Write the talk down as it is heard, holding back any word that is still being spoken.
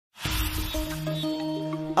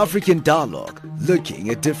African Dialogue, looking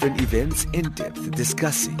at different events in depth,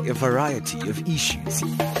 discussing a variety of issues.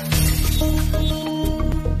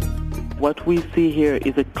 What we see here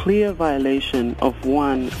is a clear violation of,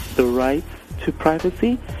 one, the rights to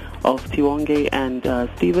privacy of Tiwonge and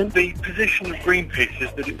Stephen. The position of Greenpeace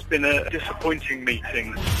is that it's been a disappointing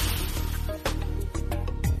meeting.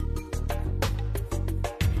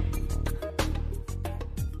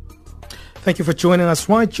 Thank you for joining us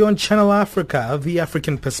right here on Channel Africa, The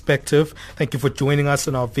African Perspective. Thank you for joining us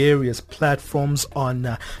on our various platforms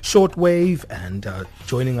on shortwave and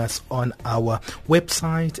joining us on our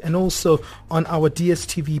website and also on our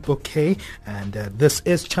DSTV bouquet. And this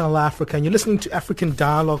is Channel Africa. And you're listening to African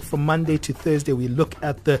Dialogue from Monday to Thursday. We look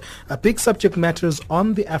at the big subject matters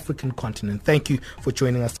on the African continent. Thank you for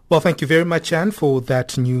joining us. Well, thank you very much, Anne, for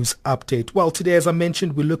that news update. Well, today, as I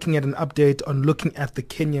mentioned, we're looking at an update on looking at the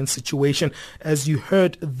Kenyan situation. As you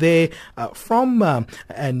heard there from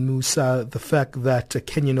Anne Musa, the fact that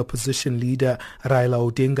Kenyan opposition leader Raila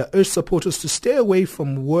Odinga urged supporters to stay away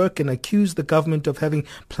from work and accused the government of having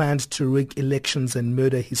planned to rig elections and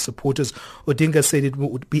murder his supporters. Odinga said it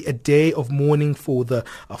would be a day of mourning for the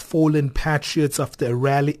fallen patriots after a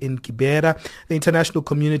rally in Kibera. The international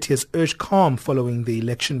community has urged calm following the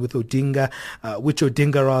election with Odinga, which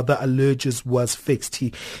Odinga alleges was fixed.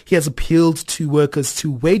 He has appealed to workers to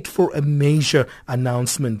wait for a major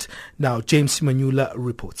announcement. Now, James Simanyula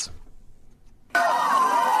reports.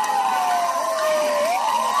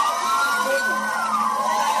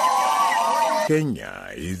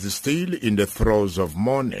 Kenya is still in the throes of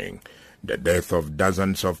mourning the death of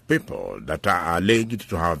dozens of people that are alleged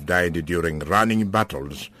to have died during running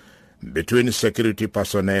battles between security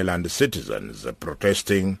personnel and citizens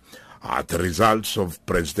protesting at the results of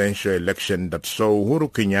presidential election that saw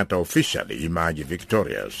Uhuru Kenyatta officially emerge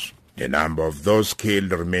victorious. The number of those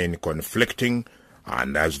killed remain conflicting,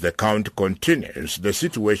 and as the count continues, the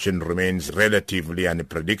situation remains relatively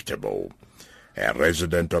unpredictable. A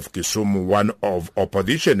resident of Kisumu, one of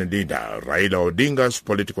opposition leader Raila Odinga's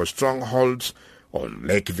political strongholds on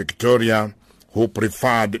Lake Victoria, who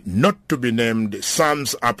preferred not to be named,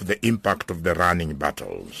 sums up the impact of the running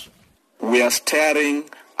battles. We are staring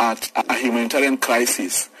at a humanitarian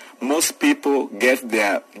crisis. Most people get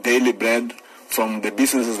their daily bread from the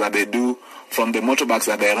businesses that they do, from the motorbikes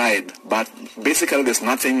that they ride. But basically there's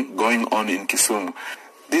nothing going on in Kisumu.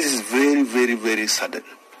 This is very, very, very sudden.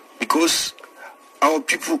 Because our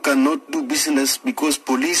people cannot do business because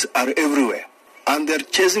police are everywhere. And they're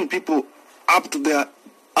chasing people up to their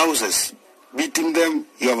houses, beating them.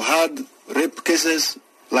 You have had rape cases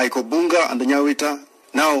like Obunga and Nyawita.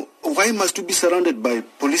 Now, why must we be surrounded by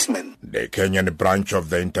policemen? The Kenyan branch of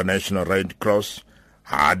the International Red Cross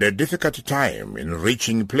had a difficult time in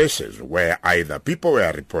reaching places where either people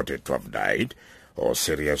were reported to have died or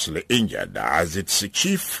seriously injured, as its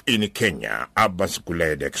chief in Kenya, Abbas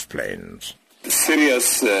Guled, explains.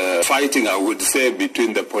 Serious fighting, I would say,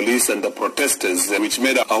 between the police and the protesters, which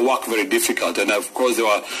made our work very difficult. And of course, there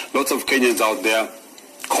were lots of Kenyans out there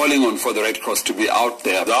calling on for the Red Cross to be out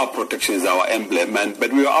there. Our protection is our emblem,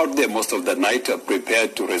 but we were out there most of the night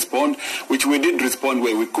prepared to respond, which we did respond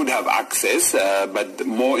where we could have access, but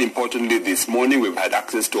more importantly this morning we've had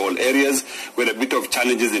access to all areas. We had a bit of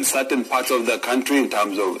challenges in certain parts of the country in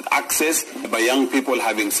terms of access by young people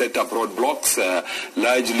having set up roadblocks,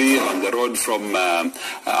 largely on the road from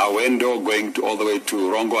Awendo going all the way to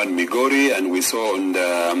Rongo and Migori, and we saw on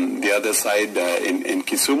the other side in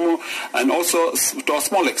Kisumu, and also to a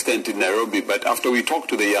small extent in Nairobi. But after we talked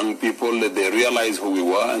to the young people, they realized who we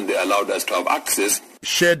were and they allowed us to have access.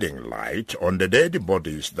 Shedding light on the dead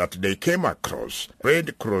bodies that they came across,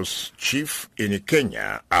 Red Cross chief in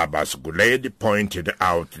Kenya, Abbas Guled, pointed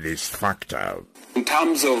out this factor. In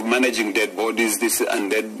terms of managing dead bodies, this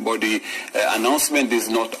dead body announcement is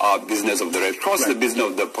not our business of the Red Cross, the business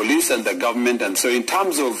of the police and the government. And so in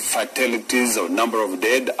terms of fatalities or number of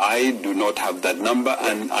dead, I do not have that number.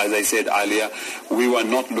 And as I said earlier, we were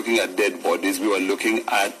not looking at dead bodies. We were looking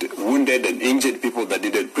at wounded and injured people that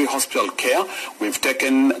needed pre-hospital care. We've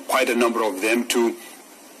taken quite a number of them to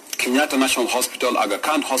Kenyatta National Hospital, Aga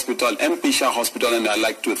Khan Hospital, MP Shah Hospital, and I'd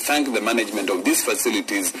like to thank the management of these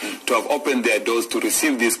facilities to have opened their doors to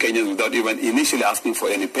receive these Kenyans without even initially asking for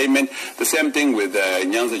any payment. The same thing with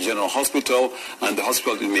Nyanza General Hospital and the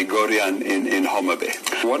hospital in Migori and in Homa Bay.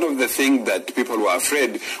 One of the things that people were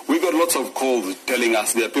afraid, we got lots of calls telling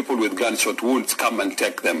us there are people with gunshot wounds, come and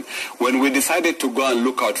take them. When we decided to go and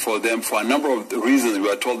look out for them, for a number of reasons, we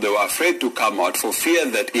were told they were afraid to come out for fear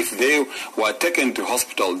that if they were taken to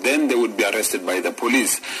hospital, then they would be arrested by the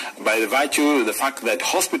police. By the virtue of the fact that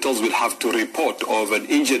hospitals will have to report of an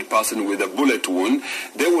injured person with a bullet wound,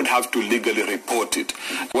 they would have to legally report it.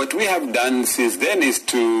 What we have done since then is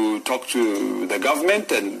to talk to the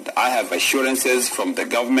government, and I have assurances from the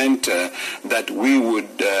government that we would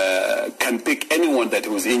can pick anyone that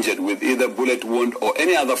was injured with either bullet wound or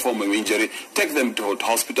any other form of injury, take them to a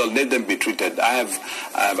hospital, let them be treated. I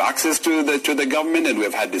have access to the government, and we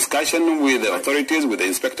have had discussion with the authorities, with the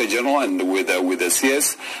Inspector General, and with the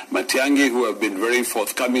CS Matiang'i, who have been very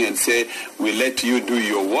forthcoming and say, we let you do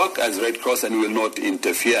your work as Red Cross and will not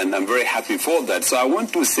interfere, and I'm very happy for that. So I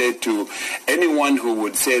want to say to anyone who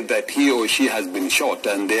would say that he or she has been shot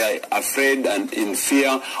and they are afraid and in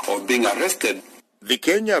fear of being arrested. The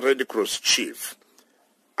Kenya Red Cross chief,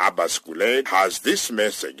 Abbas Guled, has this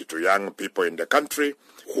message to young people in the country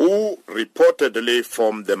who reportedly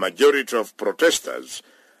form the majority of protesters,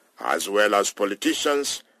 as well as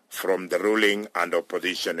politicians from the ruling and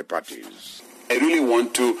opposition parties. I really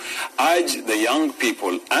want to urge the young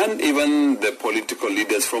people and even the political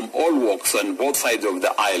leaders from all walks on both sides of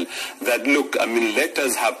the aisle that, look, let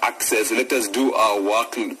us have access, let us do our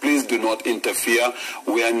work, please do not interfere.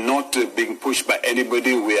 We are not being pushed by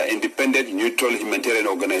anybody. We are independent, neutral humanitarian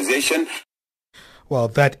organization. Well,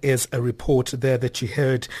 that is a report there that you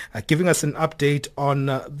heard giving us an update on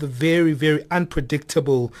the very, very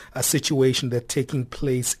unpredictable situation that's taking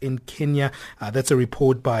place in Kenya. That's a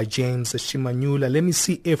report by James Shimanyula. Let me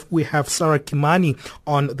see if we have Sarah Kimani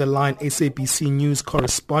on the line, SABC News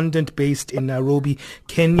correspondent based in Nairobi,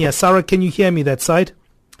 Kenya. Sarah, can you hear me that side?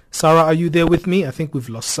 Sarah, are you there with me? I think we've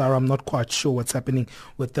lost Sarah. I'm not quite sure what's happening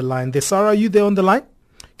with the line there. Sarah, are you there on the line?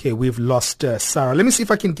 Okay, we've lost Sarah. Let me see if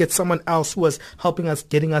I can get someone else who was helping us,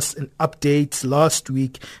 getting us an update last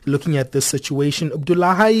week, looking at this situation.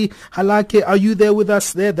 Abdullahi Halake, are you there with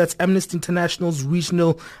us there? That's Amnesty International's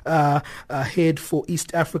regional head for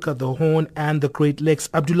East Africa, the Horn and the Great Lakes.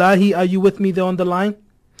 Abdullahi, are you with me there on the line?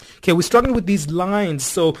 Okay, we're struggling with these lines,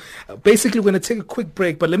 so basically we're going to take a quick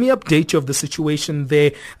break, but let me update you of the situation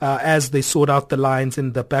there as they sort out the lines.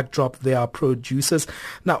 In the backdrop there are producers.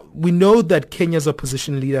 Now, we know that Kenya's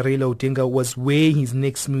opposition leader Raila Odinga was weighing his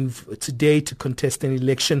next move today to contest an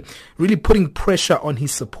election, really putting pressure on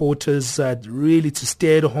his supporters really to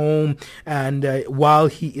stay at home, and while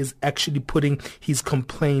he is actually putting his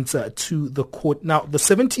complaints to the court. Now, the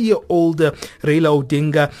 70-year-old Raila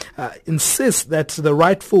Odinga insists that the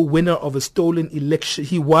rightful winner of a stolen election.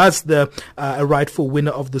 He was the rightful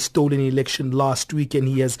winner of the stolen election last week, and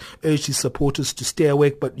he has urged his supporters to stay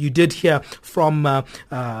awake. But you did hear from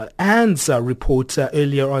Anne's report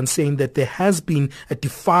earlier on saying that there has been a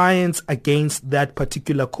defiance against that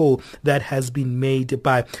particular call that has been made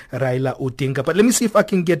by Raila Odinga. But let me see if I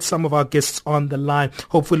can get some of our guests on the line.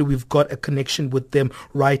 Hopefully we've got a connection with them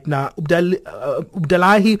right now.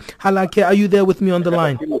 Abdullahi Halake, are you there with me on the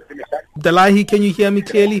line? Abdullahi, can you hear me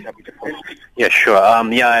clearly? Yeah, sure.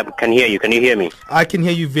 I can hear you. Can you hear me? I can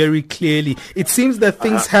hear you very clearly. It seems that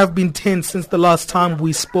things have been tense since the last time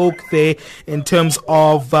we spoke there in terms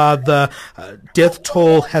of the death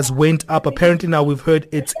toll has went up. Apparently now we've heard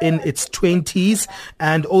it's in its 20s,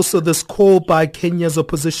 and also this call by Kenya's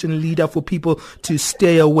opposition leader for people to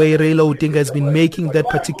stay away. Raila Odinga has been making that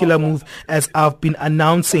particular move, as I've been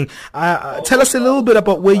announcing. Tell us a little bit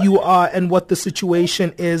about where you are and what the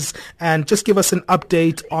situation is, and just give us an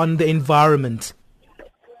update on the environment.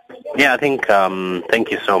 Yeah, I think,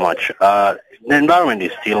 thank you so much. The environment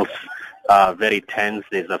is still very tense.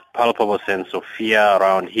 There's a palpable sense of fear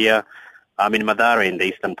around here. I'm in Mathare in the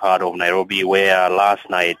eastern part of Nairobi, where last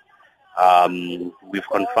night we've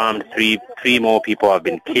confirmed three more people have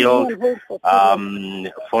been killed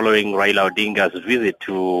following Raila Odinga's visit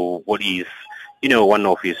to what is, one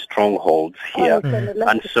of his strongholds here.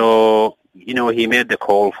 And so, he made the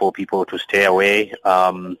call for people to stay away.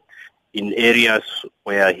 In areas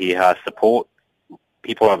where he has support,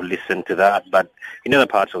 people have listened to that, but in other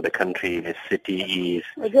parts of the country, the city is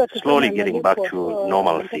slowly getting back to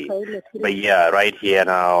normalcy. But yeah, right here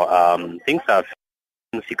now, things are,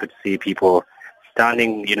 you could see people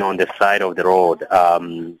standing, on the side of the road,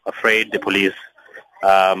 afraid the police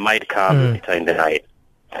might come later in the night.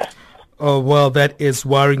 Oh, well, that is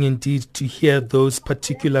worrying indeed to hear those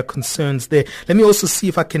particular concerns there. Let me also see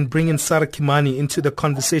if I can bring in Sarah Kimani into the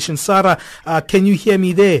conversation. Sarah, can you hear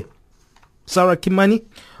me there? Sarah Kimani?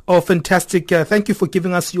 Oh, fantastic. Thank you for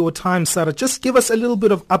giving us your time, Sarah. Just give us a little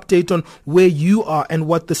bit of update on where you are and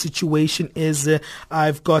what the situation is.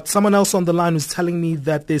 I've got someone else on the line who's telling me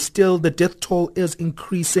that the death toll is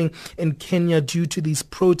increasing in Kenya due to these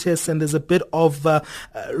protests, and there's a bit of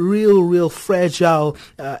real fragile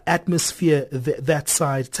atmosphere that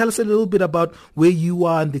side. Tell us a little bit about where you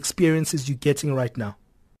are and the experiences you're getting right now.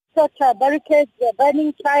 Such barricades,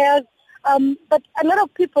 burning tires, but a lot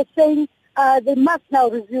of people saying they must now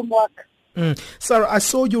resume work. Sarah, I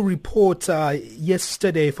saw your report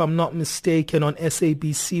yesterday, if I'm not mistaken, on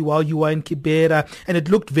SABC while you were in Kibera, and it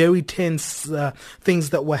looked very tense, things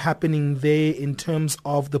that were happening there in terms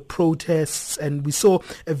of the protests, and we saw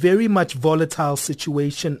a very much volatile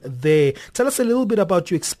situation there. Tell us a little bit about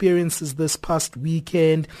your experiences this past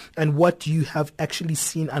weekend and what you have actually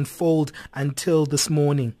seen unfold until this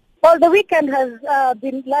morning. Well, the weekend has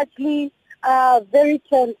been largely very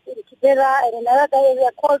tense in Kibera and in another area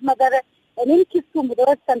called Madara, and in Kisumu, the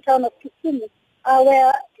western town of Kisumu,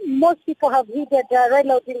 where most people have heeded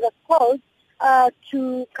Raila Odinga's calls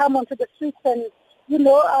to come onto the streets and,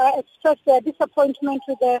 express their disappointment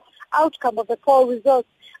with the outcome of the poll results.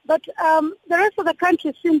 But the rest of the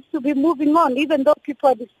country seems to be moving on, even though people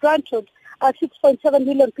are disgruntled. 6.7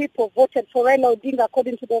 million people voted for Raila Odinga,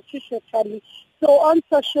 according to the official tally. So on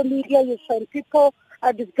social media, you find people,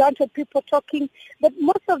 disgruntled people talking, but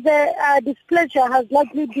most of the displeasure has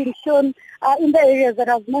largely been shown in the areas that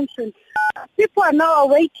I've mentioned. People are now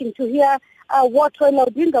awaiting to hear what Raila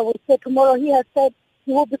Odinga will say tomorrow. He has said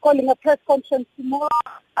he will be calling a press conference tomorrow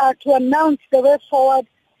to announce the way forward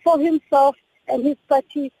for himself and his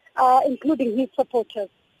party, including his supporters.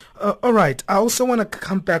 All right. I also want to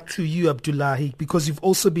come back to you, Abdullahi, because you've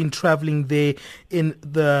also been traveling there in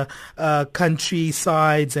the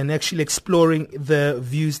countrysides and actually exploring the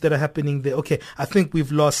views that are happening there. Okay, I think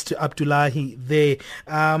we've lost Abdullahi there.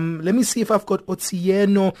 Let me see if I've got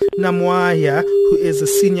Otieno Namwaya, who is a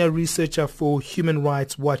senior researcher for Human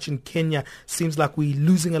Rights Watch in Kenya. Seems like we're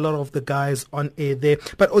losing a lot of the guys on air there.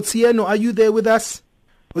 But Otieno, are you there with us?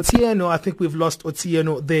 Otieno, I think we've lost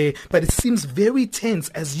Otieno there, but it seems very tense,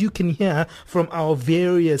 as you can hear from our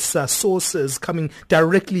various sources coming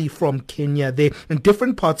directly from Kenya there in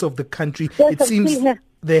different parts of the country. Yes, it seems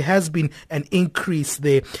there has been an increase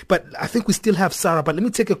there, but I think we still have Sarah. But let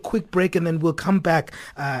me take a quick break and then we'll come back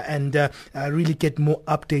and really get more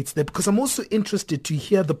updates there, because I'm also interested to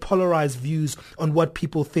hear the polarized views on what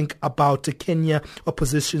people think about Kenya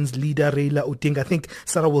opposition's leader Raila Odinga. I think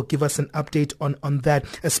Sarah will give us an update on that,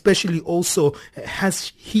 especially also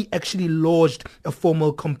has he actually lodged a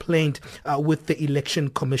formal complaint with the Election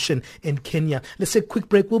Commission in Kenya. Let's take a quick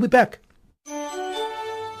break. We'll be back.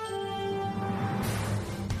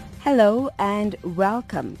 Hello and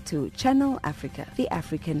welcome to Channel Africa, the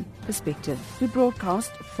African Perspective. We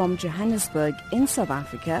broadcast from Johannesburg in South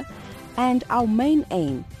Africa, and our main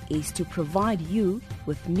aim is to provide you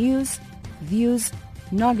with news, views,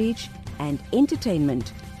 knowledge and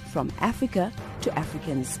entertainment from Africa to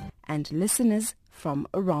Africans and listeners from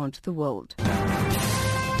around the world.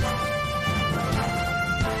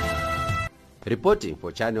 Reporting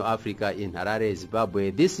for Channel Africa in Harare,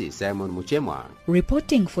 Zimbabwe, this is Simon Muchemwa.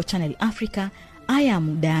 Reporting for Channel Africa, I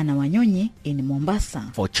am Diana Wanyonyi in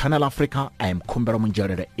Mombasa. For Channel Africa, I am Kumbera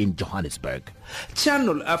Munjarere in Johannesburg.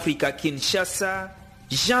 Channel Africa Kinshasa,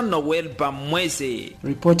 Jean-Noel Bamweze.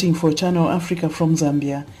 Reporting for Channel Africa from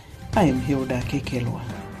Zambia, I am Hilda Kekelwa.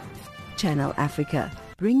 Channel Africa,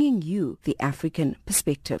 bringing you the African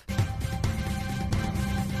perspective.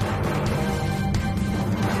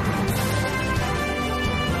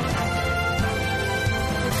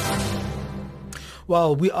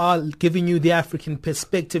 Well, we are giving you the African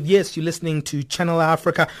perspective. Yes, you're listening to Channel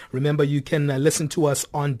Africa. Remember, you can listen to us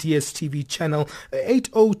on DSTV channel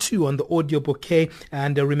 802 on the audio bouquet.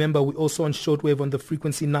 And remember, we're also on shortwave on the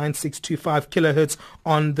frequency 9625 kilohertz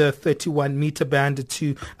on the 31 meter band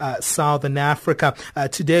to Southern Africa.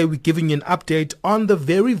 Today, we're giving you an update on the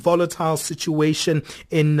very volatile situation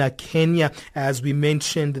in Kenya. As we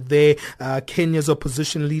mentioned there, Kenya's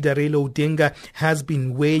opposition leader, Raila Odinga, has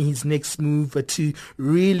been weighing his next move to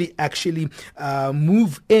really actually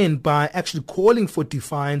move in by actually calling for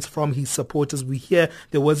defiance from his supporters. We hear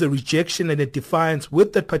there was a rejection and a defiance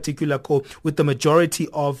with that particular call, with the majority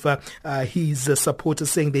of his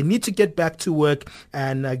supporters saying they need to get back to work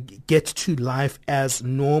and get to life as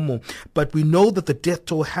normal. But we know that the death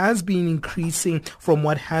toll has been increasing from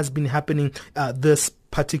what has been happening this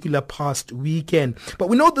particular past weekend. But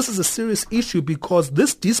we know this is a serious issue because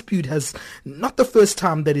this dispute has not the first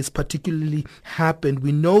time that it's particularly happened.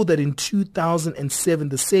 We know that in 2007,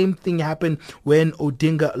 the same thing happened when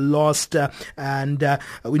Odinga lost. And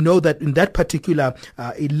we know that in that particular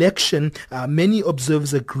election, many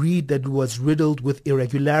observers agreed that it was riddled with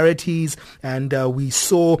irregularities. And we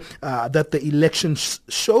saw that the election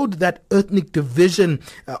showed that ethnic division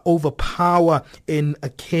over power in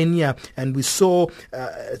Kenya. And we saw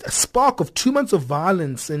a spark of 2 months of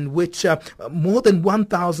violence in which more than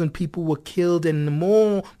 1,000 people were killed and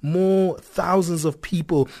more thousands of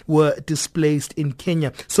people were displaced in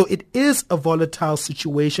Kenya. So it is a volatile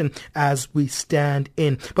situation as we stand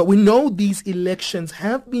in. But we know these elections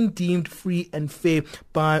have been deemed free and fair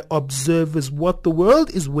by observers. What the world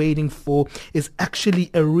is waiting for is actually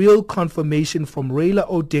a real confirmation from Raila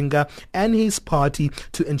Odinga and his party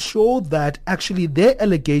to ensure that actually their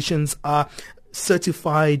allegations are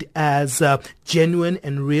certified as genuine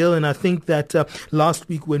and real. And I think that last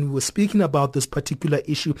week when we were speaking about this particular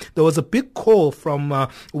issue, there was a big call from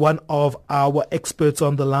one of our experts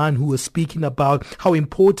on the line who was speaking about how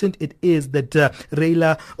important it is that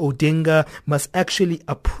Raila Odinga must actually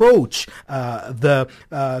approach the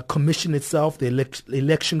commission itself, the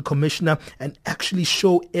election commissioner, and actually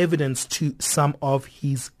show evidence to some of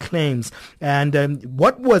his claims. And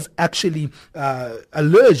what was actually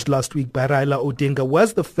alleged last week by Raila Odinga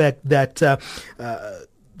was the fact that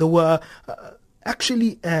there were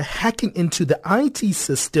actually hacking into the IT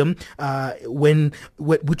system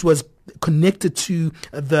which was connected to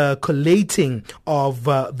the collating of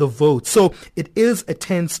the vote. So it is a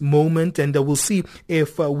tense moment, and we'll see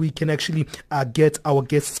if we can actually get our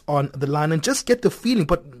guests on the line and just get the feeling.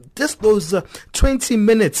 But just those 20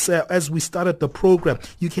 minutes as we started the program,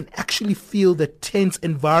 you can actually feel the tense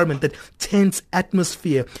environment, that tense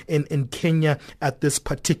atmosphere in Kenya at this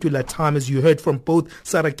particular time, as you heard from both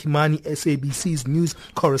Sarah Kimani, SABC's news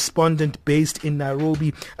correspondent based in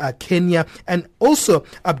Nairobi, Kenya, and also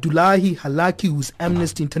Abdullahi Halaki, who's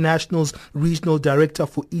Amnesty International's regional director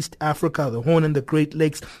for East Africa, the Horn and the Great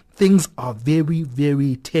Lakes. Things are very,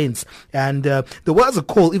 very tense. And there was a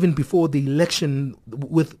call even before the election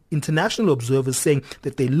with international observers saying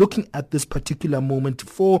that they're looking at this particular moment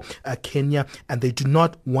for Kenya, and they do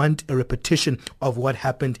not want a repetition of what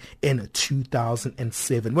happened in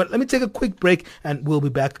 2007. Well, let me take a quick break and we'll be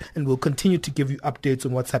back and we'll continue to give you updates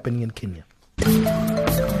on what's happening in Kenya.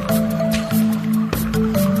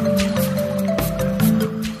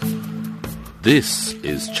 This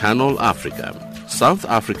is Channel Africa, South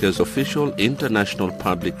Africa's official international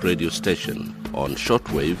public radio station on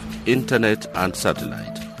shortwave, internet and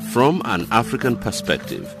satellite. From an African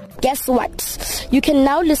perspective. Guess what? You can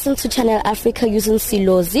now listen to Channel Africa using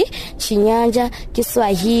Silozi, Chinyanja,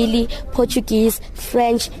 Kiswahili, Portuguese,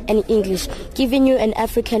 French and English, giving you an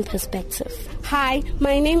African perspective. Hi,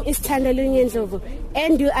 my name is Tandalunye Nzovo,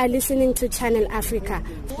 and you are listening to Channel Africa.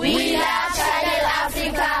 We love Channel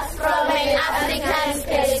Africa from an African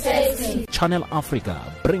perspective. Channel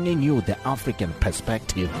Africa, bringing you the African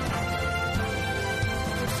perspective.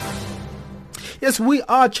 Yes, we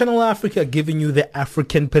are Channel Africa, giving you the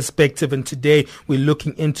African perspective, and today we're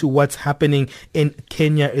looking into what's happening in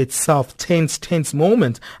Kenya itself. Tense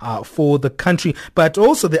moment for the country, but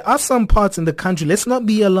also there are some parts in the country, let's not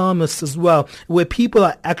be alarmists as well, where people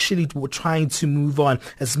are actually trying to move on.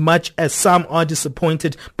 As much as some are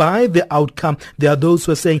disappointed by the outcome, there are those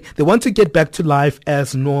who are saying they want to get back to life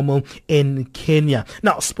as normal in Kenya.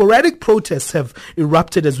 Now, sporadic protests have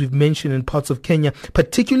erupted, as we've mentioned, in parts of Kenya,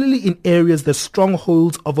 particularly in areas that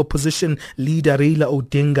strongholds of opposition leader Raila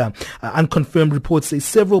Odinga. Unconfirmed reports say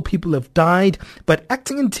several people have died, but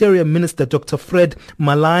Acting Interior Minister Dr. Fred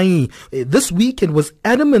Matiang'i this weekend was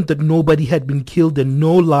adamant that nobody had been killed and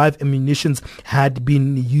no live ammunition had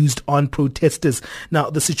been used on protesters. Now,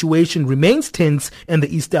 the situation remains tense in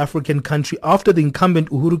the East African country after the incumbent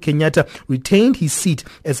Uhuru Kenyatta retained his seat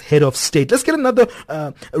as head of state. Let's get another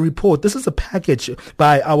report. This is a package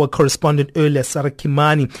by our correspondent earlier, Sarah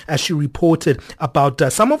Kimani, as she reported about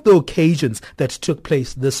some of the occasions that took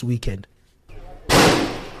place this weekend.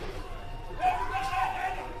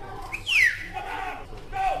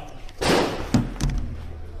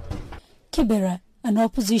 Kibera, an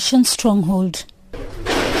opposition stronghold.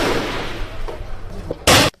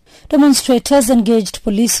 Demonstrators engaged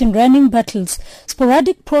police in running battles.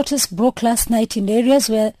 Sporadic protests broke last night in areas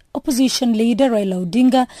where opposition leader Raila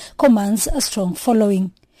Odinga commands a strong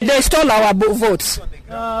following. They stole our votes.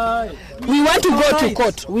 We want to go to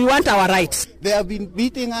court. We want our rights. They have been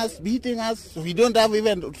beating us. We don't have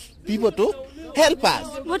even people to help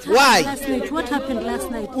us. What happened Why? last night? What happened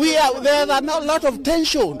last night? There's a lot of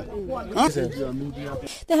tension. Huh?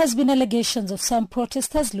 There has been allegations of some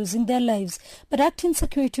protesters losing their lives, but Acting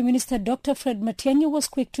Security Minister Dr. Fred Matiang'i was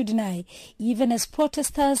quick to deny, even as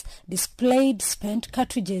protesters displayed spent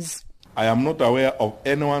cartridges. I am not aware of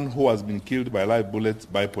anyone who has been killed by live bullets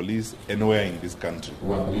by police anywhere in this country.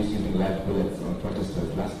 Were police using live bullets on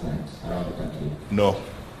protesters last night around the country? No.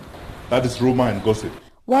 That is rumor and gossip.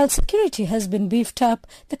 While security has been beefed up,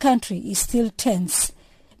 the country is still tense.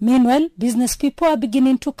 Meanwhile, business people are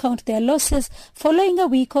beginning to count their losses following a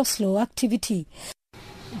week of slow activity.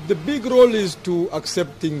 The big role is to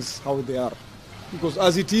accept things how they are. Because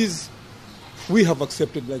as it is, we have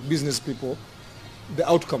accepted, like business people, the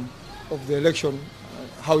outcome of the election,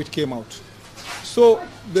 how it came out. So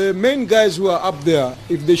the main guys who are up there,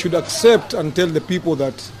 if they should accept and tell the people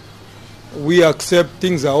that we accept,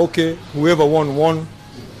 things are okay, whoever won,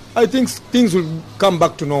 I think things will come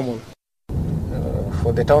back to normal.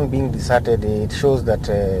 For the town being deserted, it shows that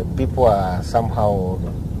people are somehow,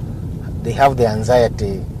 they have the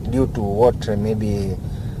anxiety due to what maybe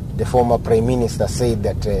the former Prime Minister said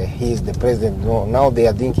that he is the president. No, now they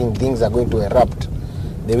are thinking things are going to erupt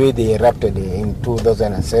the way they erupted in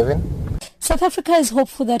 2007. South Africa is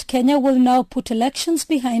hopeful that Kenya will now put elections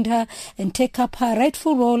behind her and take up her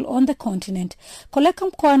rightful role on the continent.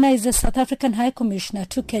 Koleka Mkwana is the South African High Commissioner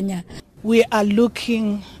to Kenya. We are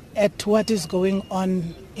looking at what is going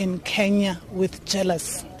on in Kenya with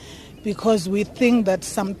jealousy, because we think that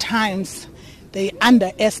sometimes they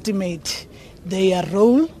underestimate their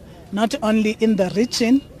role, not only in the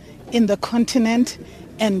region, in the continent,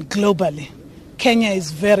 and globally. Kenya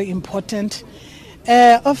is very important.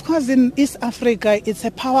 Of course, in East Africa, it's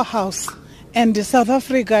a powerhouse, and South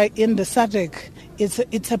Africa in the SABC,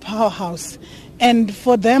 it's a powerhouse. And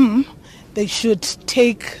for them, they should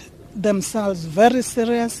take themselves very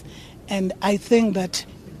serious, and I think that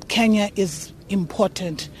Kenya is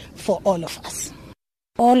important for all of us.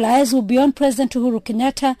 All eyes will be on President Uhuru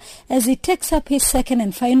Kenyatta as he takes up his second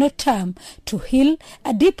and final term to heal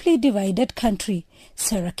a deeply divided country.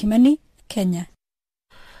 Sarah Kimani, Kenya.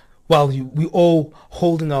 Well, we all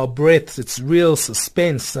holding our breaths. It's real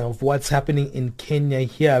suspense of what's happening in Kenya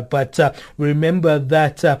here. But remember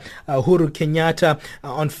that Uhuru Kenyatta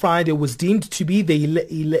on Friday was deemed to be the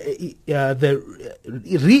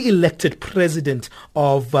re-elected president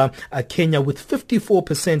of Kenya with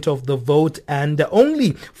 54% of the vote and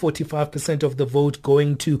only 45% of the vote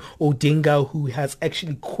going to Odinga, who has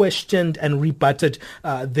actually questioned and rebutted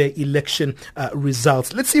the election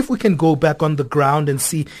results. Let's see if we can go back on the ground and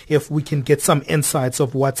see if we can get some insights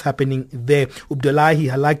of what's happening there. Abdullahi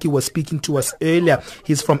Halaki was speaking to us earlier.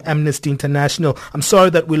 He's from Amnesty International. I'm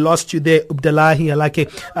sorry that we lost you there, Abdullahi Halaki.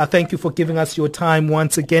 Thank you for giving us your time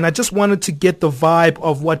once again. I just wanted to get the vibe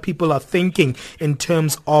of what people are thinking in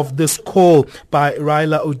terms of this call by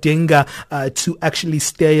Raila Odinga to actually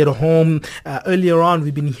stay at home. Earlier on,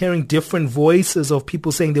 we've been hearing different voices of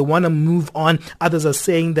people saying they want to move on. Others are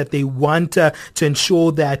saying that they want to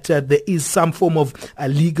ensure that there is some form of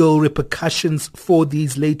legal repercussions for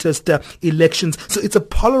these latest elections. So it's a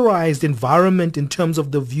polarized environment in terms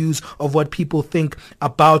of the views of what people think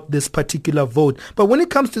about this particular vote. But when it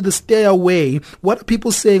comes to the stay away, what are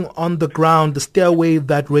people saying on the ground, the stay away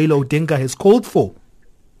that Raila Odinga has called for?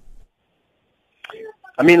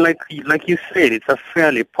 I mean, like you said, it's a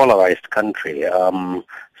fairly polarized country.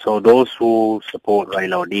 So those who support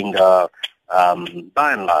Raila Odinga,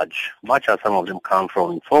 by and large, much as some of them come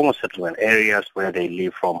from informal settlement areas where they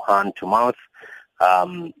live from hand to mouth,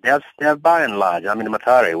 they're by and large, I mean,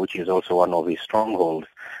 Mathare, which is also one of his strongholds,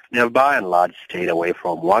 they've by and large stayed away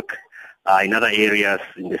from work. In other areas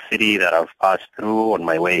in the city that I've passed through on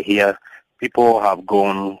my way here, people have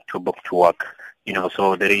gone to work,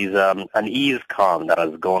 so there is an ease calm that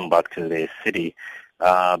has gone back to the city.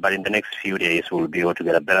 But in the next few days, we'll be able to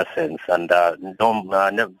get a better sense. And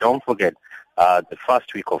don't forget, the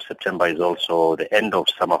first week of September is also the end of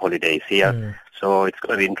summer holidays here. So it's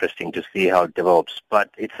going to be interesting to see how it develops. But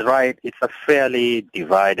it's right, it's a fairly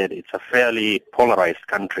divided, it's a fairly polarized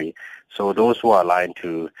country. So those who are aligned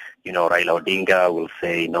to, Raila Odinga will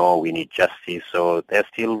say, no, we need justice. So they're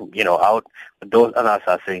still, out. But those others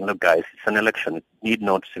are saying, look, guys, it's an election. It need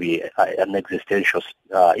not to be an existential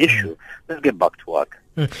issue. Let's get back to work.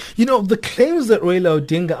 The claims that Raila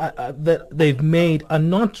Odinga that they've made are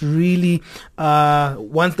not really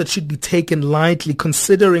ones that should be taken lightly,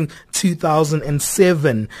 considering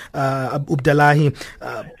 2007, Abdullahi.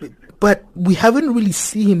 but we haven't really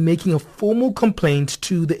seen him making a formal complaint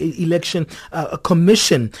to the election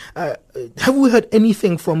commission. Have we heard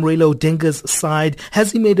anything from Raila Odinga's side?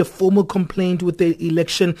 Has he made a formal complaint with the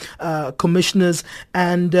election commissioners?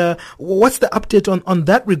 And what's the update on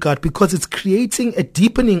that regard? Because it's creating a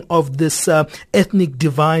deepening of this ethnic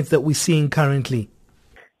divide that we're seeing currently.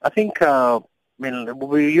 I think it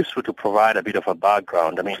would be useful to provide a bit of a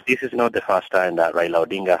background. I mean, this is not the first time that Raila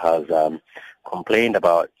Odinga has complained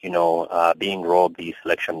about, being robbed his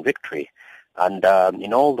election victory. And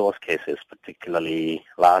in all those cases, particularly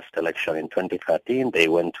last election in 2013, they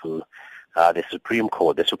went to the Supreme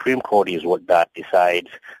Court. The Supreme Court is what that decides,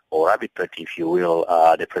 or arbitrates, if you will,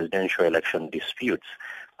 the presidential election disputes.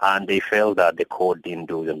 And they felt that the court didn't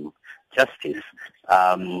do them justice.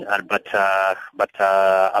 But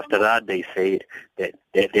after that, they said that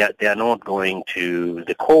they are not going to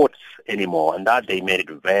the courts anymore, and that they made it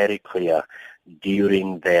very clear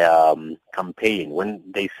during their campaign when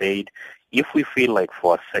they said, if we feel like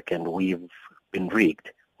for a second we've been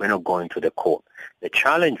rigged, we're not going to the court. The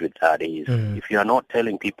challenge with that is if you are not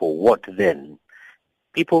telling people what then,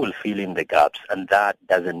 people will fill in the gaps, and that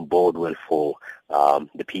doesn't bode well for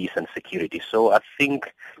the peace and security. So I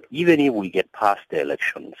think even if we get past the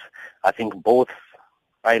elections, I think both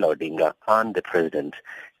Raila Odinga and the president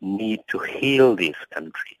need to heal this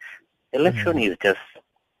country. Election is just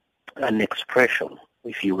an expression,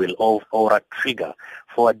 if you will, or a trigger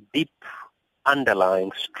for a deep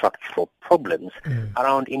underlying structural problems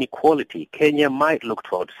around inequality. Kenya might look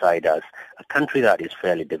to outsiders, a country that is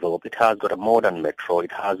fairly developed. It has got a modern metro,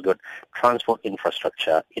 it has got transport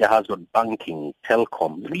infrastructure, it has got banking,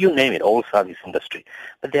 telecom, you name it, all service industry.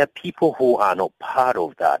 But there are people who are not part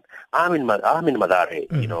of that. I'm in Madare,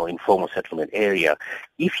 informal settlement area.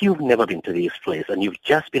 If you've never been to this place and you've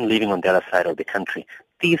just been living on the other side of the country,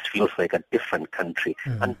 this feels like a different country,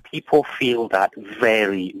 and people feel that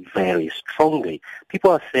very, very strongly.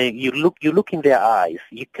 People are saying, you look in their eyes,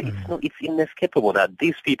 it's inescapable that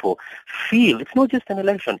these people feel it's not just an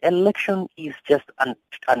election. Election is just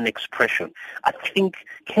an expression. I think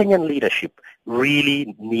Kenyan leadership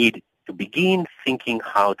really need to begin thinking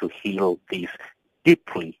how to heal this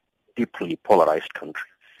deeply, deeply polarized country.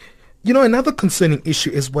 Another concerning issue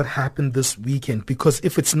is what happened this weekend, because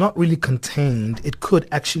if it's not really contained, it could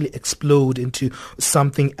actually explode into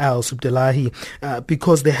something else, Abdullahi,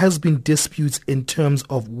 because there has been disputes in terms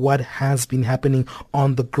of what has been happening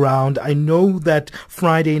on the ground. I know that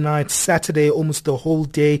Friday night, Saturday, almost the whole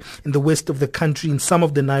day in the west of the country, in some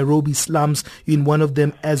of the Nairobi slums, in one of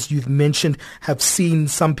them, as you've mentioned, have seen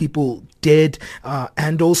some people dead,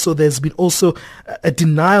 and also there's been also a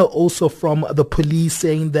denial also from the police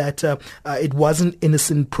saying that it wasn't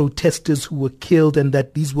innocent protesters who were killed, and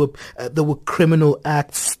that there were criminal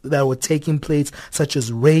acts that were taking place, such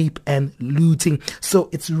as rape and looting. So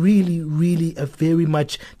it's really, really a very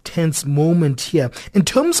much tense moment here. In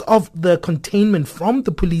terms of the containment from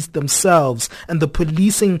the police themselves and the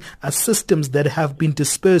policing systems that have been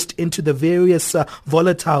dispersed into the various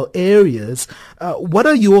volatile areas, what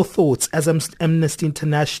are your thoughts as Amnesty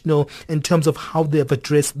International in terms of how they have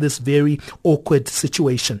addressed this very awkward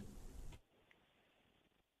situation?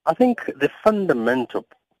 I think the fundamental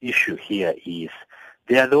issue here is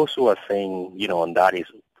there are those who are saying, and that is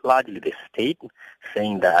largely the state,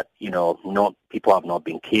 saying that, not people have not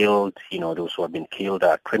been killed, those who have been killed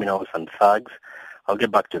are criminals and thugs. I'll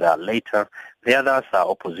get back to that later. The others are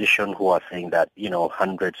opposition who are saying that,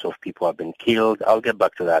 hundreds of people have been killed. I'll get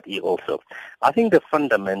back to that also. I think the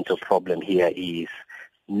fundamental problem here is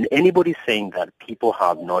anybody saying that people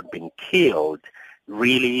have not been killed,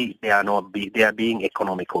 really they are being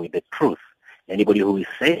economical with the truth. Anybody who is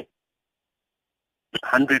saying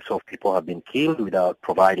hundreds of people have been killed without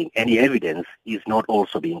providing any evidence is not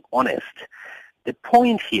also being honest. The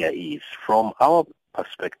point here is, from our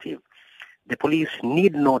perspective, the police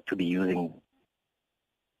need not to be using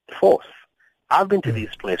force. I've been to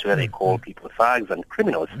this place where they call people thugs and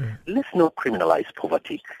criminals. Let's not criminalize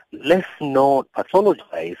poverty. Let's not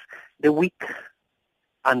pathologize the weak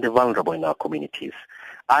and the vulnerable in our communities.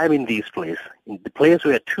 I'm in this place, in the place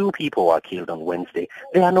where 2 people were killed on Wednesday.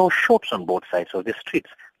 There are no shops on both sides of the streets.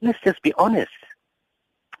 Let's just be honest.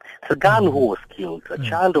 It's a girl who was killed, a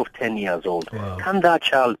child of 10 years old. Wow. Can that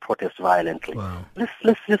child protest violently? Wow.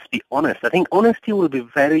 Let's just be honest. I think honesty will be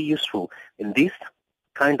very useful in this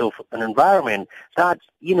kind of an environment that,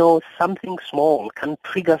 something small can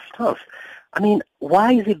trigger stuff. I mean,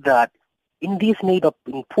 why is it that in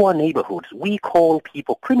poor neighborhoods, we call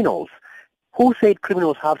people criminals? Who said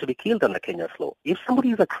criminals have to be killed under Kenya's law? If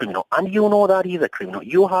somebody is a criminal and you know that he's a criminal,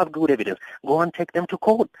 you have good evidence, go and take them to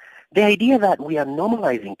court. The idea that we are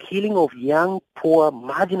normalizing killing of young, poor,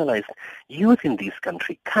 marginalized youth in this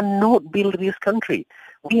country cannot build this country.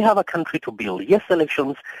 We have a country to build. Yes,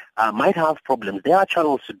 elections might have problems. There are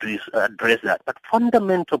channels to address that. But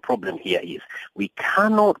fundamental problem here is we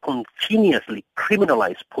cannot continuously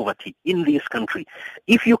criminalize poverty in this country.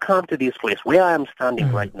 If you come to this place where I am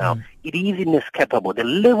standing right now, it is inescapable. The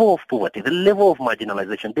level of poverty, the level of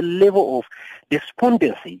marginalization, the level of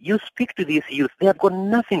despondency. You speak to these youth, they have got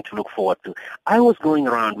nothing to look forward to. I was going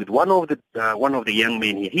around with one of the young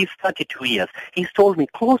men here. He's 32 years. He's told me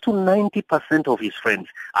close to 90% of his friends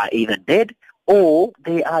are either dead or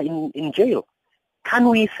they are in jail. Can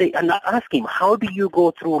we say, and I ask him, how do you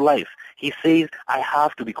go through life? He says, I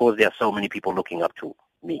have to because there are so many people looking up to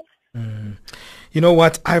me. You know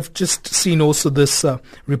what? I've just seen also this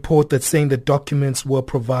report that's saying that documents were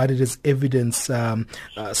provided as evidence.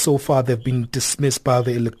 So far, they've been dismissed by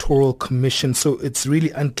the Electoral Commission. So it's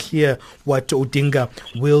really unclear what Odinga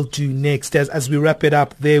will do next. As we wrap it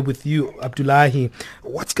up there with you, Abdullahi,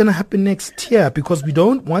 what's going to happen next year? Because we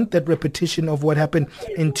don't want that repetition of what happened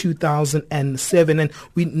in 2007. And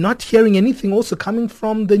we're not hearing anything also coming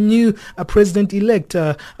from the new president-elect,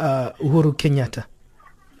 Uhuru Kenyatta.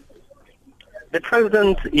 The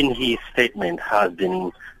president, in his statement, has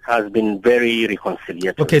been very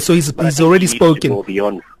reconciliatory. Okay, so he's already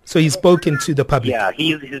spoken. So he's spoken to the public. Yeah,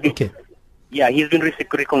 he's been, okay. Yeah, he's been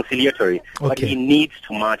reconciliatory, but he needs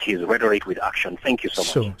to match his rhetoric with action. Thank you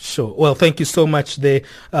so much. Sure. Well, thank you so much there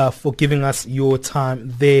for giving us your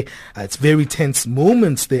time there. It's very tense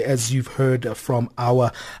moments there, as you've heard from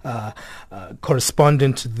our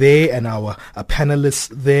correspondent there and our panelists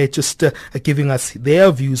there, just giving us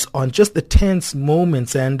their views on just the tense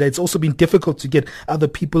moments. And it's also been difficult to get other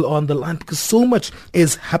people on the line because so much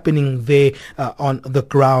is happening there on the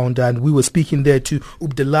ground. And we were speaking there to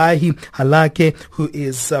Abdullahi Halake, who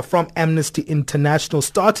is from Amnesty International.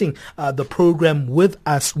 Starting the program with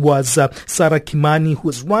us was Sarah Kimani, who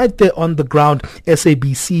is right there on the ground,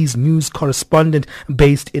 SABC's news correspondent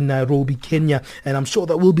based in Nairobi, Kenya. And I'm sure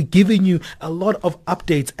that we'll be giving you a lot of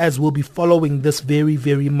updates as we'll be following this very,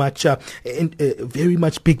 very much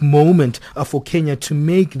big moment for Kenya to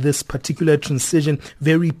make this particular transition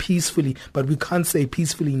very peacefully. But we can't say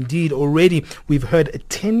peacefully indeed. Already we've heard a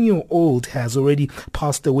 10-year-old has already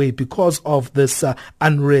passed away because of this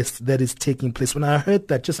unrest that is taking place. When I heard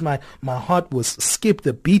that, just my heart was skipped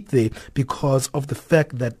a beat there because of the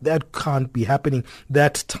fact that can't be happening.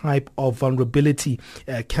 That type of vulnerability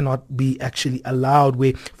cannot be actually allowed,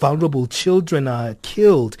 where vulnerable children are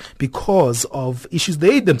killed because of issues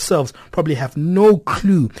they themselves probably have no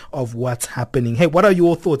clue of what's happening. Hey, what are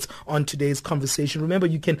your thoughts on today's conversation? Remember,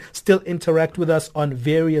 you can still interact with us on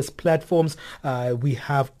various platforms. We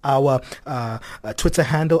have our Twitter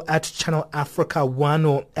handle at Channel Africa 1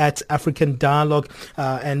 or at African Dialogue,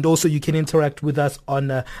 and also you can interact with us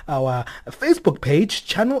on our Facebook page,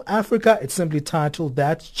 Channel Africa. It's simply titled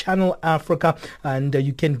that, Channel Africa, and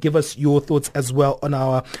you can give us your thoughts as well on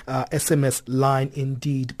our SMS line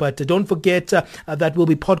indeed. But don't forget that we'll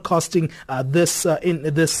be podcasting this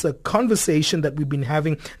conversation that we've been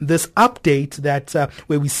having, this update that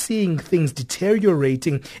where we're seeing things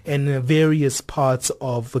deteriorating in various parts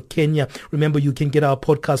of Kenya. Remember, you can get our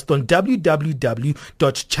podcast on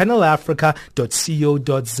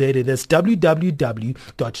www.channelafrica.co.za. That's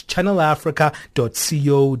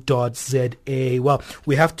www.channelafrica.co.za. Well,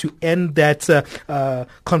 we have to end that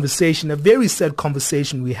conversation, a very sad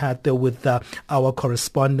conversation we had there with our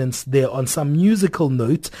correspondents there on a musical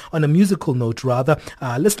note.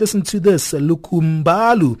 Let's listen to this,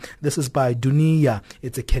 Lukumbalu. This is by Dunia.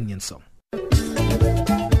 It's a Kenyan song.